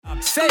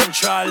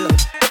Central,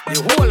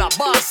 the whole of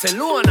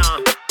Barcelona.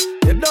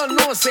 You don't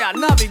know, say a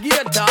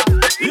Navigator.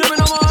 Hear me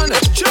no man,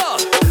 sure.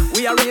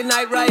 We are real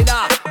night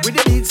rider. With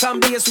the beats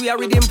and bass, we are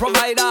rhythm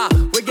provider.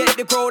 We get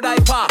the crowd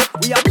hyper.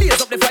 We are blaze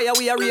up the fire,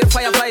 we are real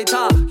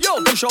firefighter.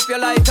 Yo, push up your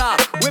lighter.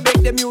 We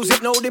make the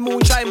music, now the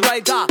moon shine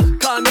brighter.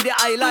 Call me the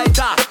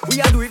highlighter.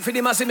 We are do it for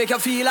the massive, make you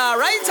feel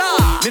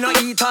alrighter. Me no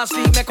eat or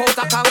sleep, make out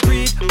a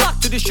concrete. Back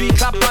to the street,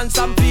 clap on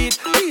some feet.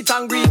 Eat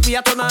and greet, we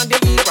are turn on the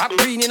heat. Rap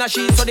green in a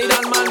sheet, so they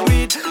don't man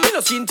breathe. Me no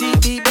skin teeth,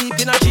 deep, deep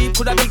in a jeep.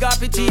 Could a big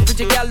appetite,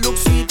 pretty girl look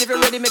sweet. If you're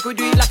ready, make we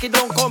do it like it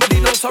don't come,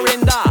 they don't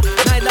surrender.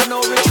 Neither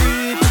no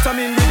retreat.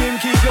 Vitamin rhythm,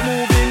 keep you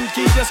moving,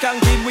 keep you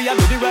skanking. We are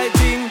do the right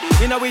thing.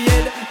 In our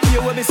head,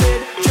 hear what we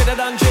said. Cheddar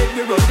than dread,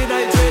 we run the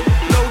night dread.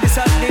 Now the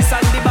sadness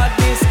and the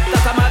badness.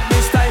 That a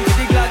madness, time for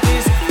the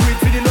gladness. Do it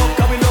for the love,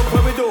 cause we love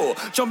what we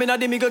do. Jump in at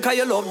the middle, cause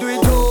you love, do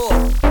it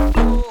too.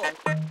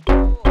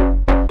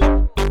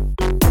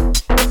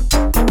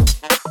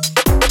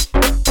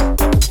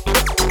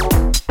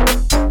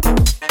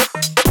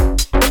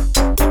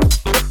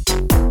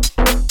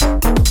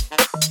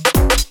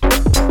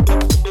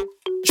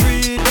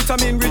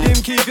 Vitamin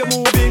rhythm, keep you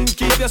moving,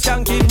 keep you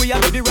skanking. We are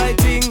do the right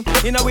thing.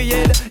 In our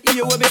head,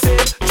 hear what we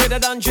said. Cheddar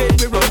than dread,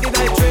 we run the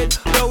night dread.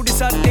 Now the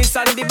sadness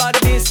and the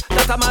badness.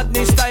 That a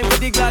madness, time for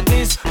the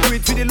gladness. Do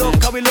it for the love,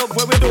 cause we love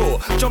what we do.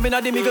 Jump in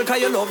at the middle,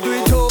 cause you love, do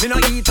it too. We no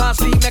eat or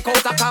sleep, make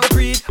out a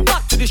concrete.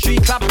 Back to the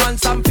street, clap on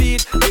some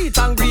feet. Eat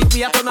and greet,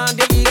 we are turn on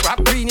the heat. Rap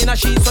green in a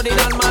sheet, so they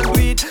don't man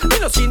breathe. We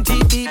no skin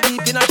teeth, deep,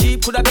 deep in a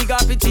jeep. Could a big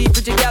appetite,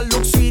 pretty girl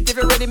look sweet. If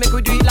you're ready, make we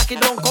do it like it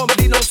don't come,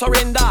 they no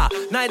surrender.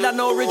 Neither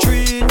no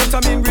retreat.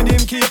 Vitamin rhythm,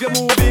 keep you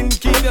moving,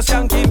 keep you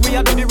skanking. We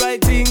are do the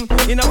right thing.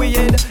 In our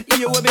head,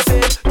 hear what we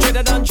said.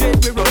 Cheddar than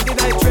dread, we run the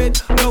night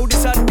dread. Now the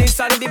sadness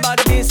and the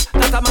badness.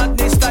 That a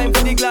madness, time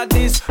for the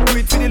gladness. Do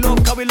it for the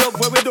love, cause we love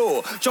what we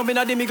do. Jump in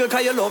at the middle,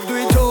 cause you love, do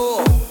it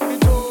too.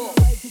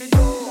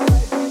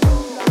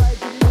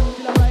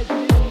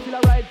 Till I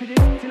ride for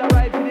it, till I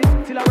ride for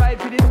it, till I ride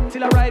for it,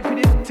 till I ride for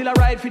it, till I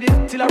ride for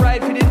it, till I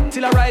ride for it,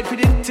 till I ride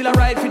for it, till I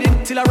ride for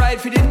it, till I ride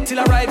for it, till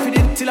I ride for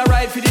it, till I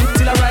ride for it, till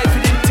I ride for it, till I ride for it, till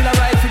I ride for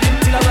it, till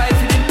I ride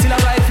for it,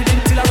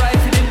 till I ride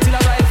for it, till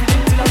I ride for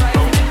it, till I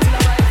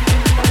ride for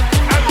it.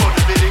 Hang on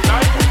a minute,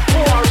 mate. Who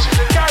else in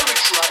the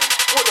garage, right?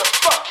 What the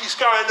fuck is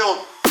going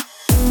on?